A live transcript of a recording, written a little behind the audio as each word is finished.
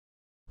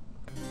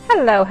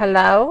Hello,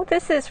 hello.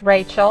 This is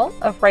Racheal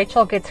of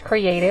Racheal Gets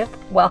Creative.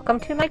 Welcome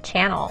to my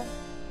channel.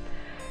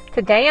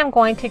 Today I'm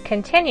going to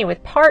continue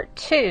with part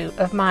 2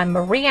 of my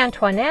Marie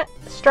Antoinette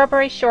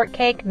Strawberry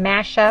Shortcake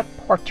Mashup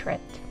Portrait.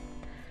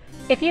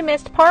 If you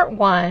missed part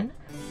 1,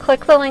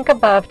 click the link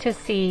above to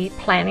see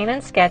planning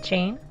and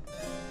sketching,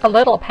 a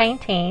little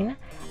painting,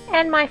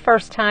 and my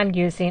first time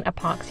using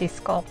Apoxie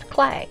Sculpt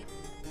clay.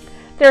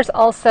 There's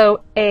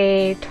also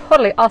a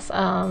totally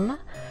awesome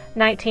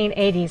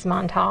 1980s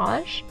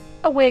montage,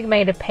 a wig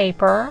made of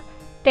paper,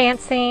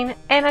 dancing,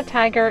 and a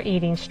tiger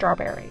eating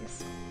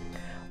strawberries.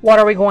 What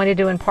are we going to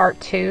do in part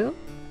 2?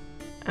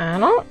 I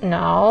don't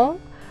know.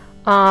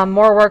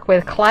 More work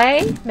with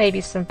clay,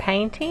 maybe some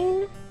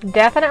painting,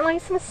 definitely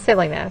some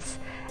silliness,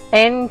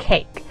 and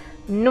cake.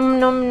 Num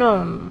num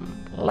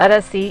num. Let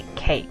us eat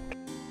cake.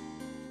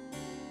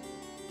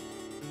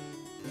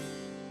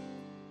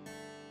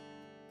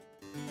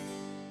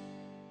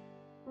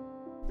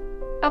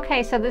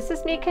 Okay, so this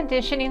is me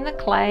conditioning the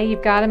clay.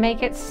 You've got to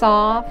make it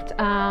soft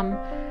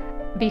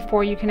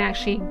before you can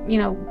actually,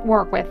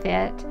 work with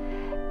it.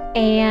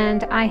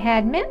 And I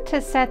had meant to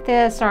set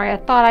this, I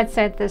thought I'd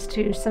set this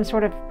to some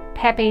sort of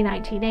peppy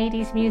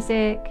 1980s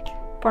music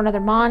for another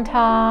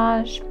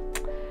montage,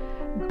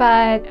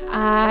 but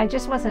I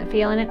just wasn't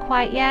feeling it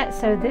quite yet.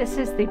 So this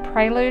is the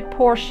Prelude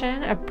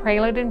portion of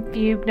Prelude and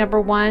Fugue number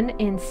 1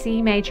 in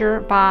C major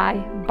by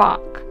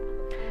Bach.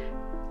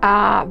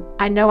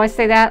 I know I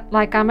say that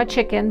like I'm a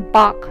chicken,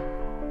 Bach,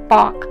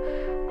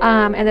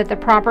 and that the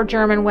proper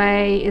German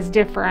way is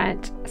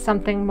different,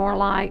 something more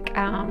like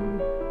Bah,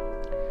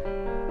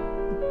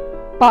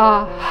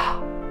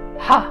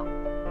 ha,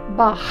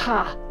 bah,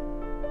 ha.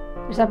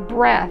 There's a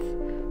breath,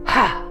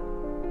 ha,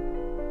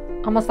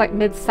 almost like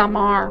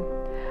midsummer.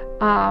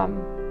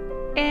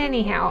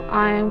 Anyhow,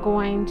 I am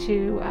going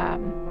to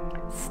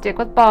stick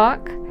with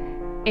Bach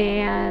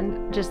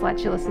and just let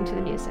you listen to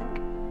the music.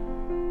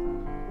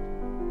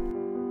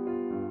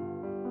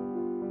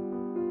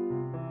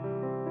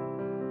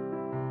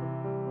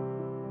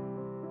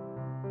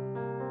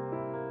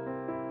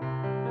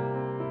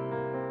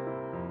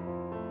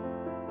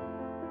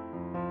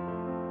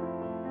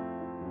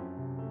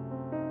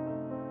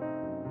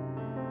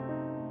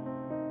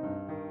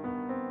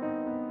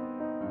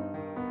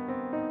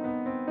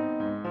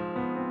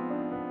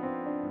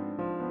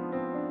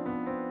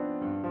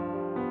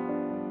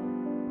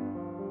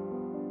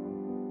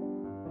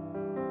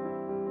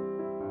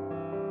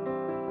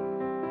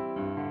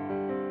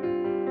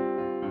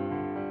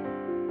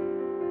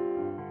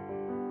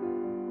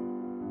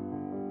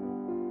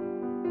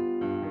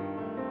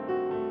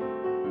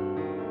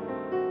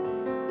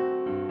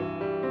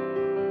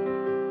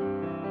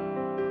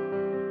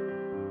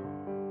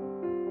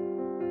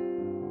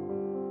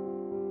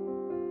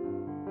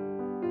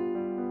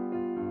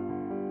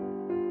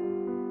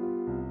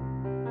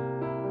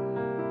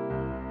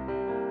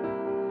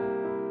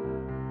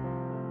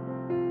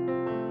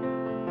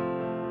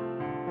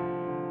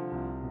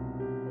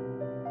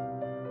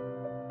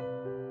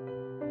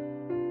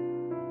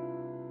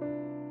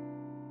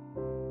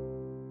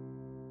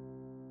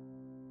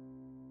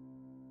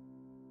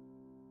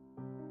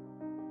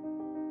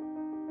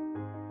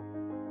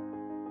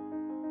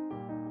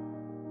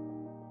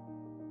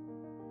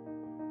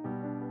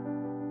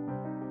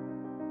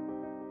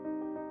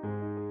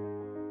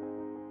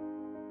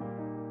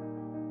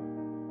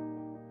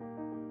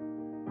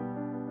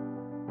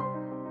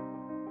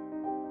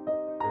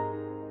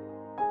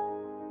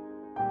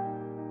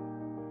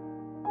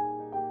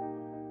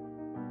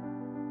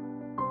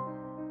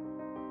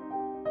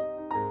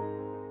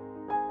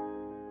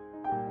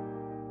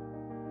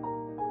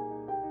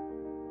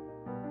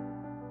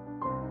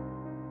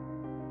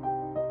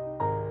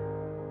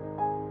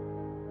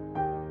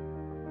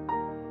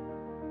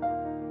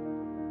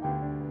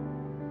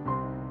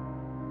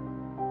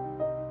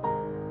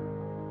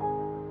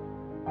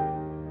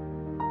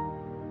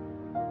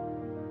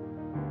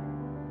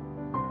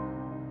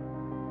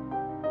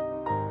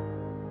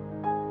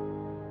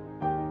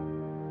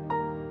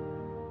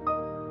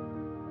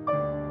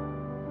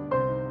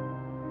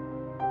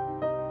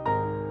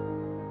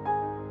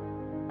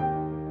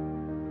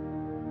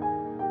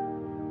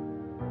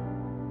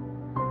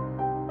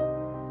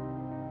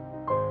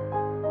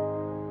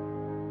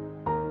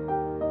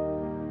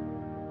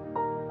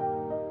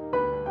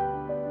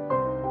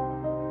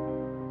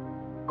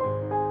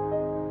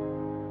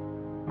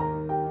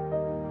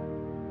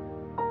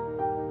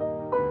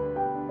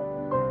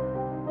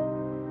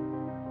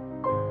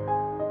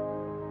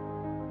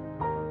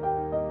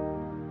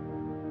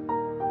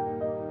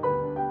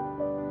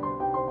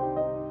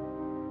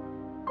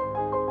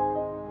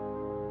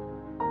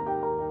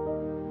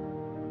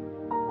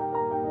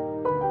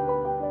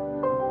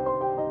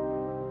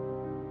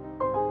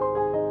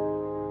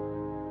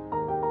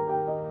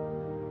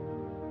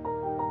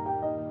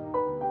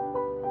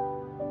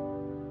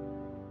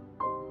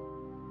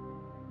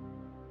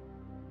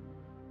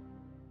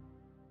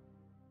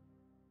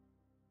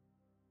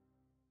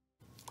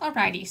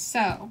 Alrighty,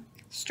 so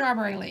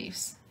strawberry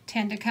leaves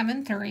tend to come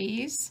in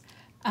threes,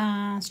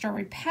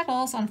 Strawberry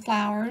petals on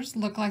flowers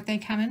look like they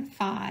come in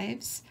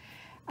 5s.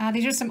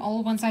 These are some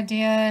old ones I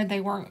did. They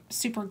weren't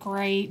super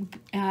great.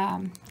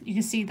 You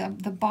can see the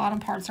bottom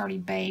part's already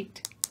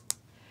baked.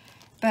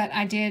 But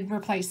I did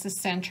replace the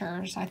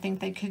centers. I think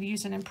they could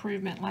use an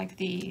improvement like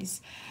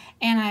these.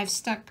 And I've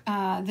stuck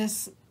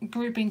this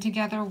grouping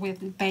together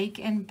with Bake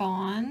and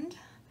Bond,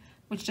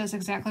 which does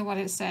exactly what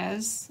it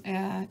says.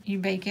 You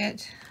bake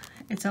it.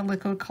 It's a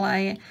liquid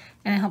clay,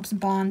 and it helps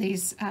bond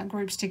these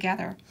groups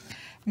together.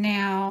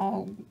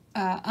 Now,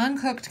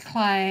 uncooked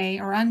clay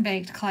or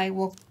unbaked clay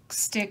will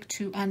stick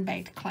to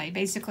unbaked clay.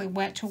 Basically,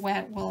 wet to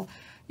wet will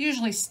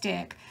usually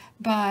stick,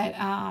 but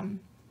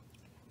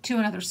to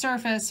another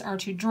surface or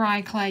to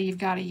dry clay, you've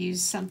got to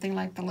use something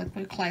like the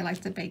liquid clay,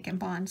 like the Bake and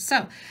Bond.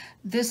 So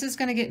this is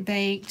going to get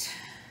baked.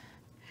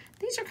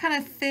 These are kind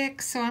of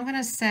thick, so I'm going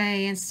to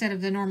say instead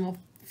of the normal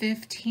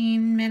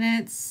 15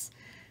 minutes,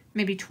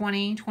 maybe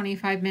 20,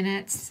 25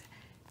 minutes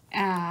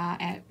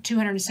at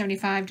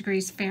 275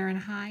 degrees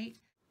Fahrenheit.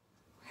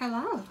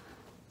 Hello.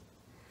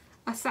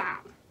 What's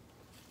up?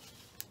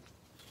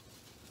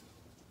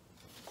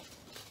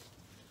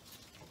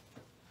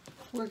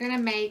 We're going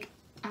to make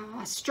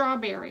a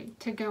strawberry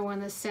to go in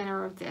the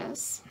center of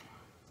this.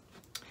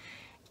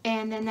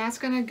 And then that's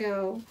going to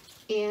go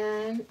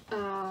in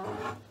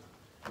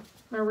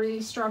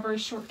Marie Strawberry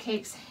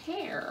Shortcake's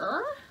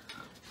hair.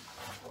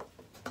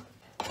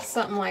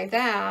 Something like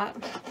that.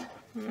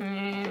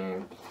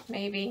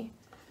 Maybe.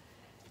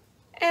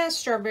 And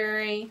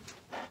strawberry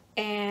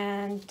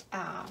and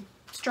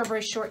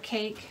Strawberry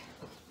Shortcake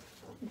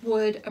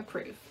would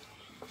approve.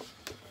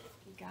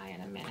 Guy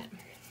in a minute.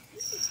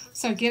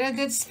 So get a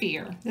good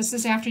sphere. This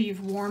is after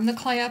you've warmed the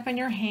clay up in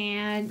your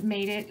hand,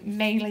 made it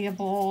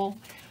malleable.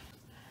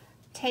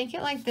 Take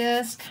it like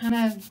this, kind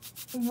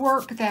of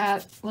work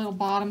that little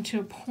bottom to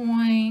a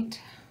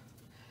point.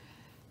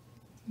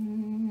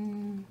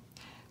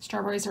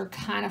 Strawberries are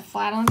kind of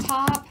flat on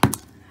top.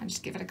 I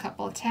just give it a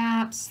couple of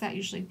taps. That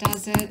usually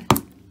does it.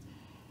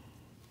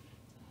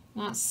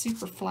 Not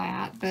super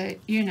flat, but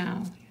you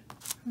know.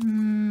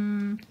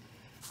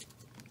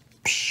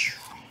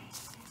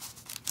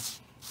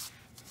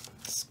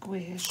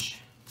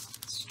 Squish.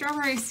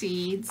 Strawberry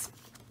seeds.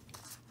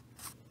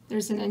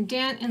 There's an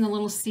indent in the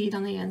little seed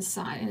on the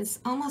inside, and it's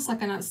almost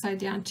like an upside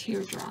down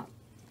teardrop.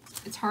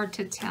 It's hard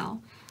to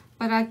tell,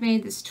 but I've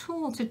made this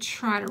tool to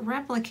try to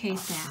replicate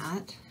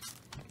that,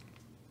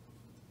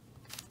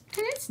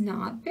 and it's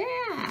not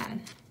bad.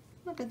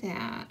 Look at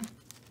that.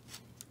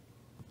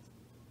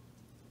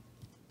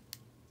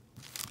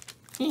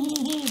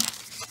 Hey,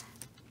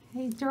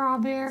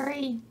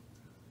 strawberry.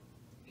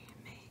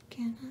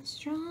 Making a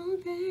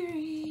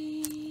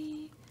strawberry.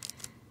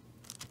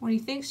 What do you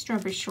think,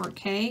 Strawberry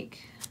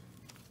Shortcake?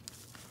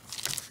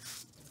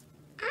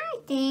 I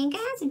think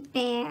that's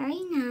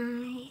very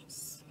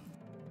nice.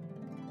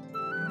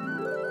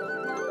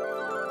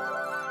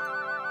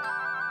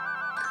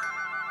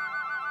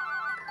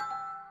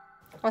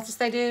 What's this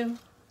they do?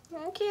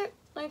 Look at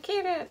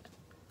it.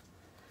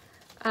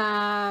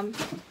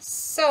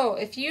 So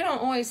if you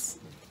don't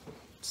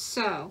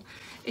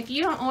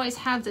always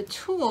have the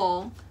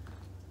tool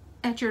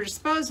at your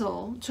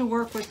disposal to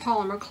work with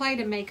polymer clay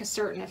to make a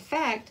certain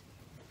effect,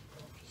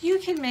 you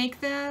can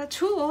make the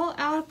tool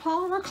out of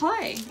polymer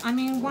clay. I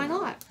mean, why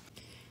not?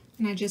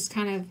 And I just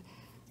kind of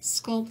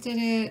sculpted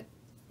it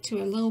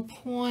to a little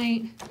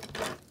point,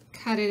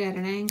 cut it at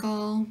an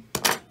angle,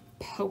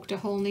 poked a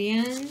hole in the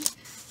end,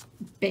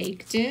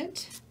 baked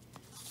it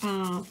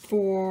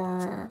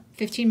for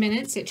 15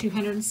 minutes at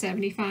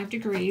 275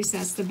 degrees.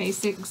 That's the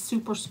basic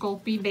super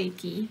sculpty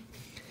bakey.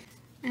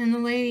 And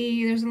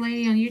there's a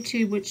lady on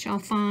YouTube, which I'll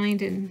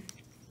find and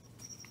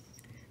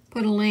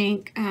put a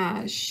link.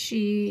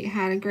 She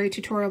had a great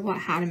tutorial about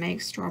how to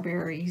make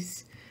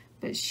strawberries,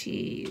 but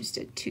she used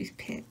a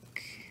toothpick.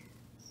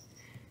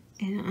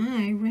 And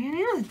I ran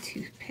out of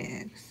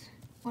toothpicks.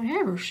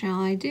 Whatever shall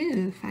I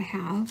do if I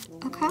have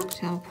a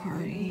cocktail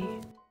party?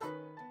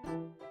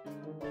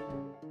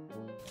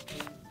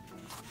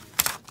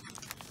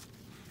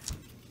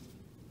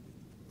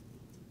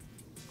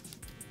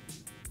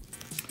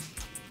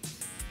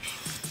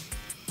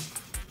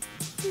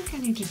 I think I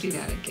need to do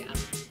that again.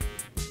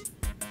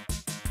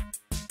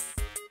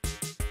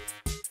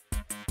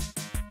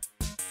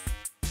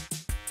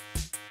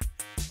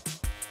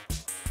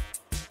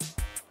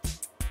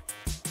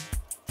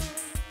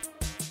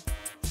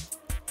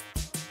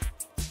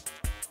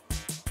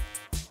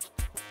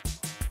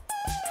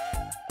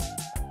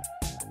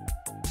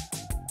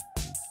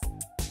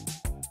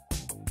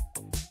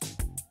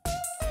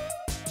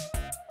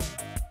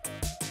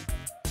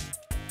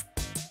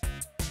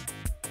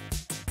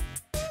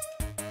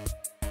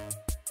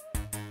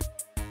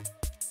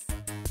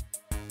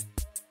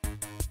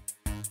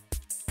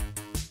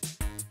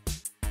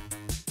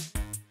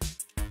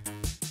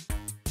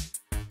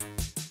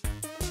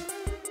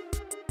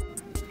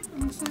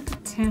 Looks like a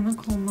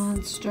tentacle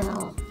monster.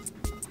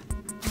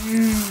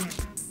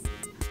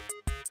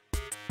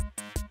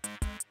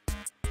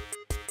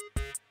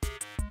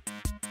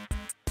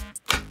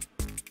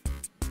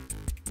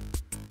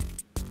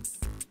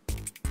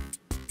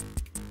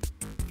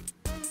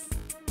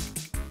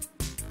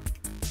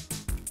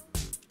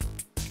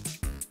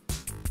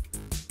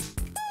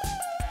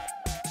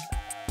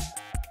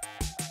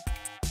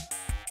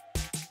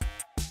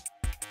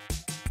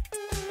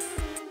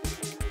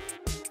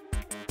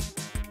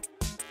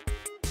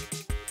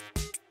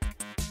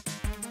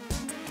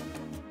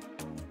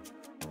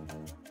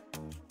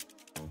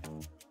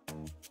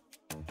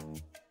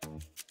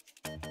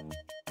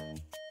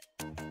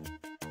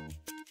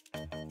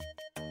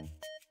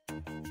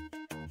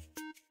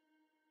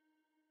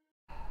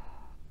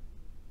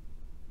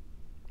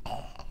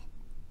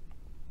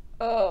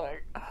 Oh,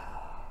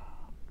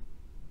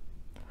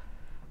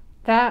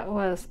 that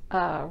was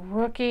a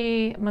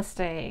rookie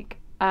mistake.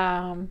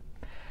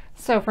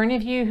 So for any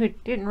of you who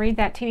didn't read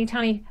that teeny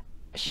tiny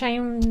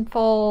ashamed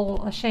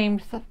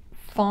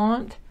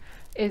font,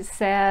 it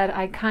said,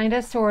 I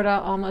kinda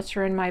sorta almost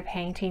ruined my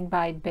painting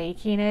by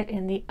baking it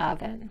in the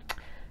oven.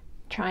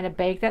 Trying to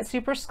bake that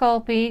super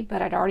sculpey,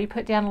 but I'd already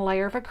put down a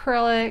layer of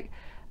acrylic.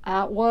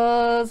 That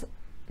was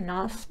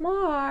not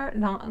smart,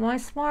 not my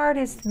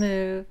smartest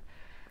move.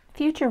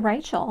 Future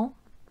Racheal,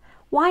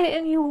 why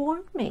didn't you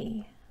warn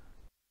me?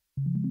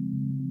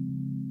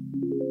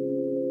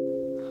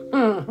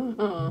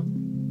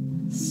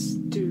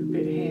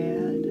 Stupid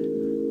head.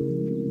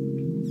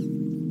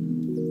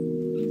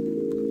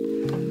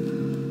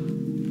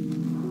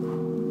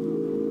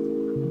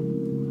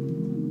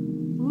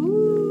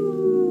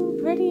 Ooh,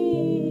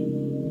 pretty.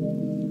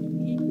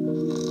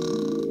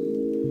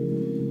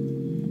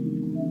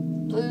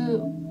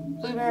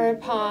 Blueberry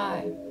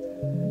pie.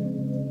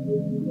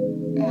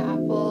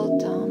 Apple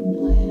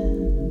dumpling.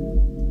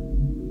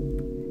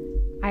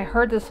 I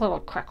heard this little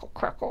crackle,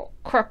 crackle,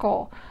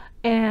 crackle,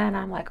 and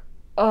I'm like,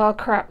 oh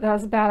crap, that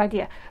was a bad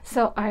idea.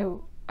 So I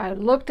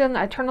looked in,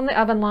 I turned on the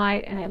oven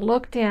light and I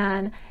looked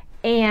in,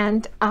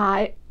 and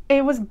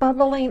it was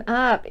bubbling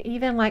up,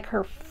 even like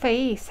her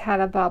face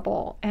had a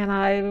bubble. And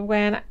I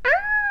went, ah,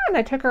 and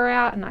I took her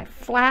out and I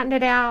flattened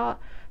it out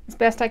as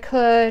best I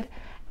could.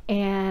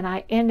 And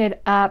I ended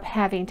up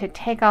having to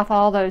take off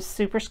all those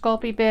super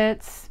sculpey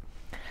bits.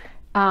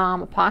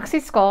 Epoxy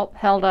Sculpt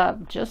held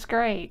up just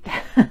great.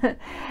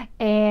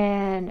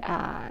 And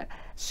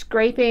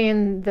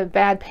scraping the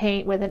bad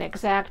paint with an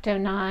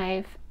X-Acto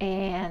knife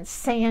and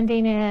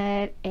sanding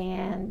it,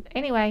 and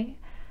anyway,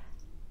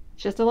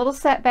 just a little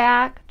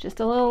setback, just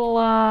a little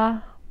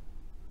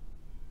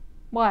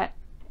what?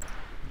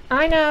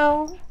 I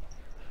know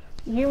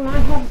you might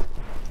have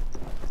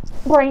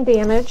brain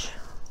damage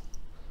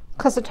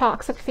because of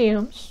toxic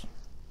fumes.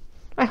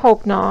 I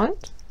hope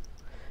not.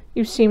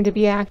 You seem to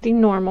be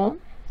acting normal.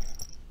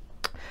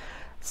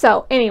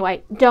 So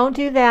anyway, don't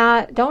do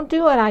that. Don't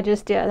do what I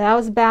just did. That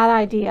was a bad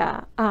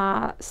idea.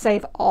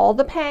 Save all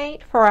the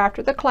paint for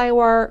after the clay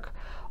work,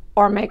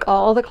 or make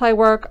all the clay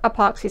work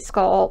Epoxy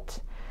Sculpt,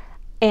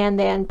 and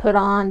then put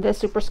on the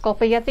super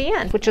sculpey at the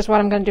end, which is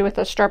what I'm going to do with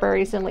the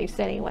strawberries and leaves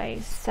anyway.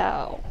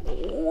 So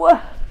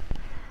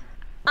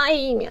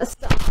I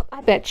messed up.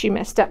 I bet you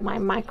messed up my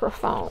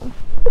microphone.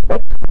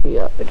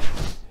 Good.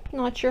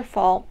 Not your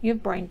fault. You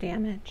have brain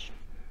damage.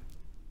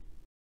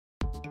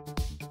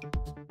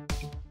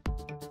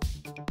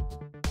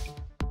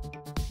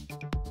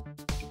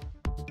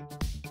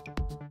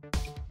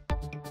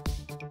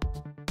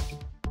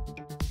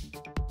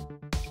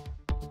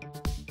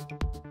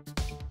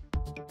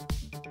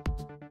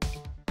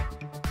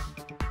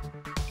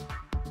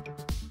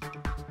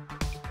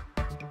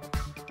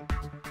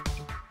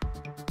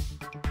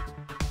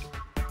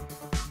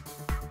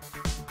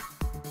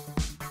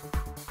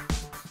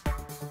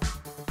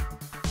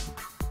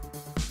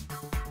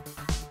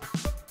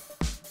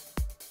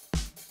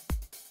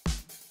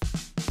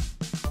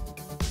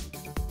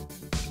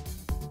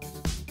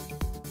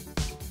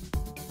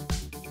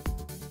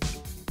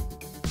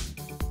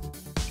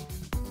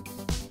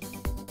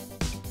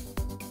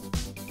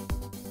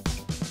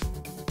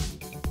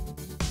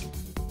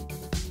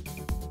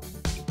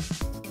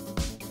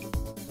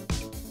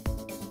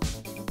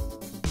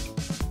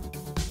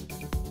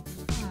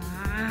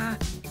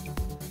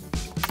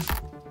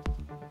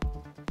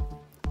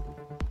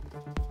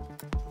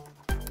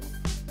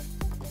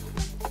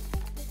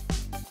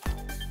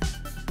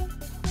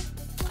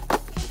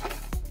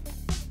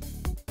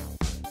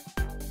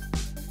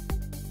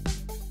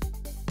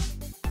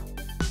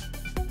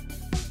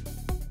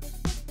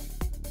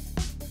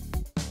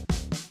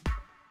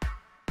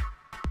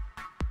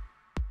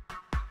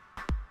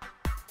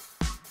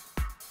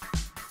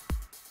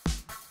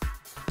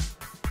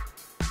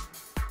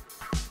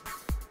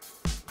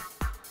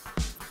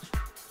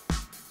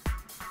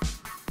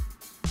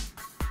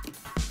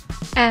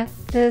 At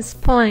this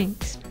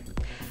point,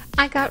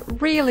 I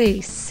got really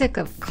sick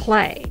of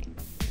clay.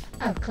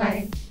 Of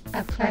clay.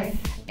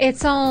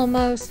 It's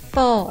almost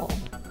full.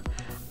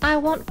 I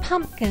want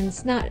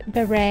pumpkins, not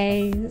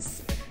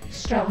berets.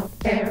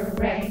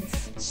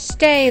 Strawberries.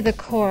 Stay the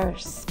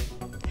course.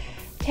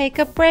 Take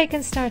a break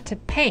and start to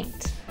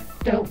paint.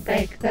 Don't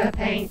bake the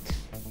paint.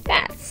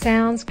 That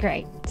sounds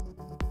great.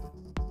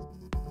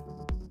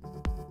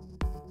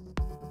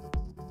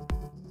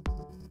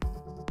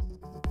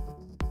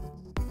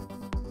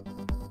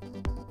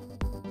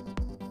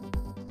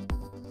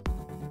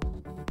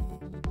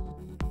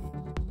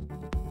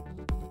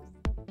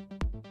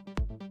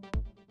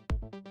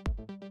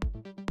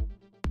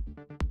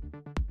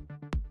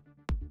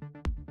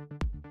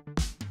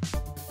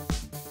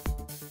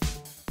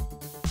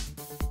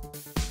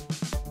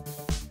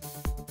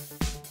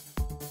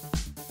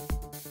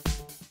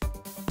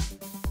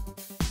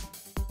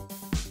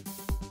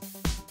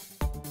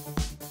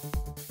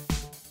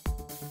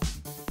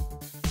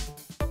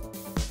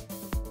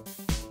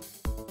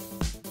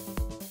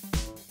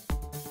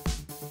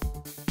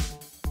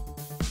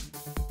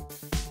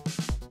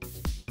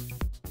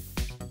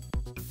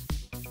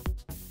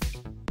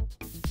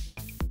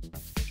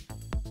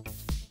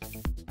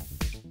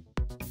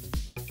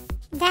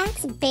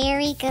 That's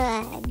very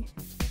good.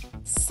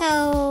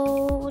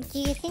 So, do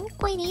you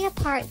think we need a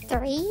part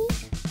 3?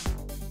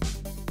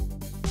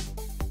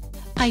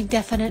 I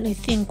definitely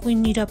think we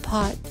need a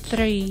part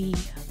 3.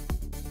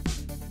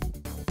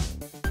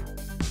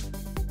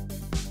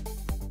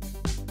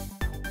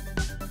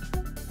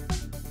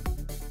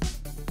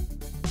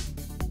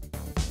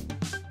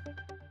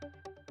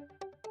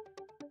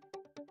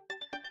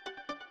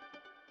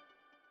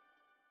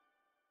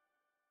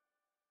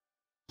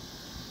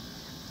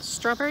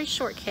 Strawberry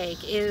shortcake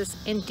is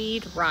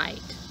indeed right.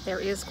 There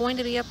is going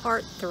to be a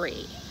part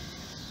 3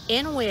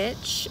 in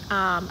which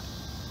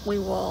we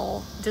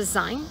will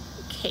design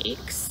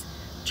cakes,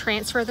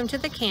 transfer them to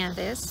the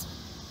canvas,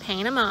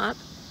 paint them up,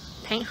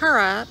 paint her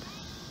up,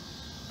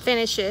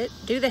 finish it,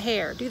 do the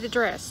hair, do the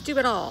dress, do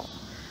it all.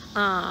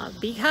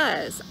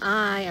 Because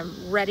I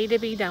am ready to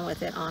be done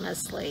with it,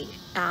 honestly.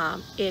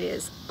 It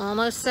is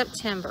almost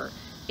September.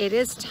 It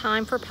is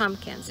time for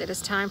pumpkins. It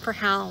is time for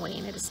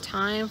Halloween. It is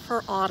time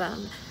for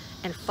autumn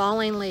and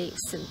falling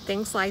leaves and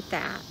things like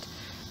that.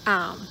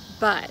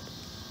 But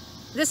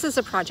this is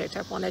a project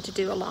I've wanted to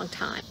do a long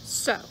time.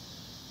 So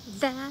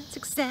that's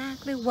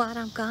exactly what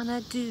I'm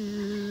gonna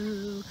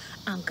do.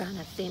 I'm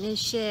gonna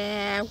finish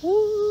it.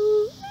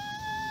 Woo!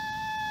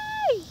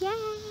 Yeah!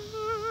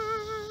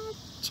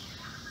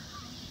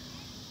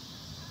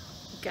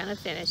 Gonna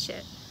finish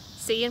it.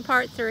 See you in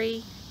part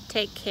 3.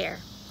 Take care.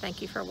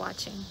 Thank you for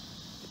watching.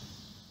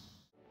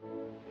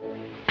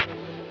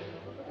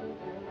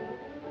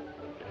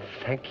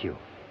 Thank you.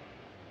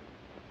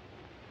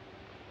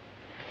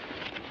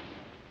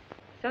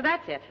 So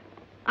that's it.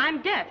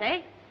 I'm dirt,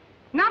 eh?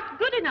 Not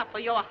good enough for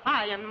your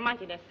high and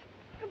mightiness.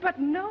 But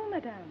no,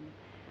 madame.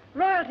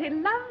 Royalty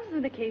loves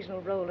an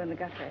occasional roll in the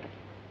gutter.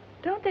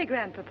 Don't they,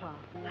 Grandpapa?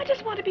 I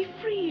just want to be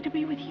free to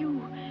be with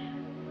you,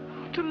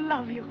 to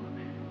love you.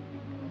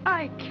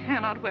 I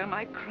cannot wear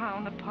my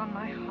crown upon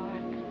my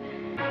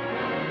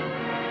heart.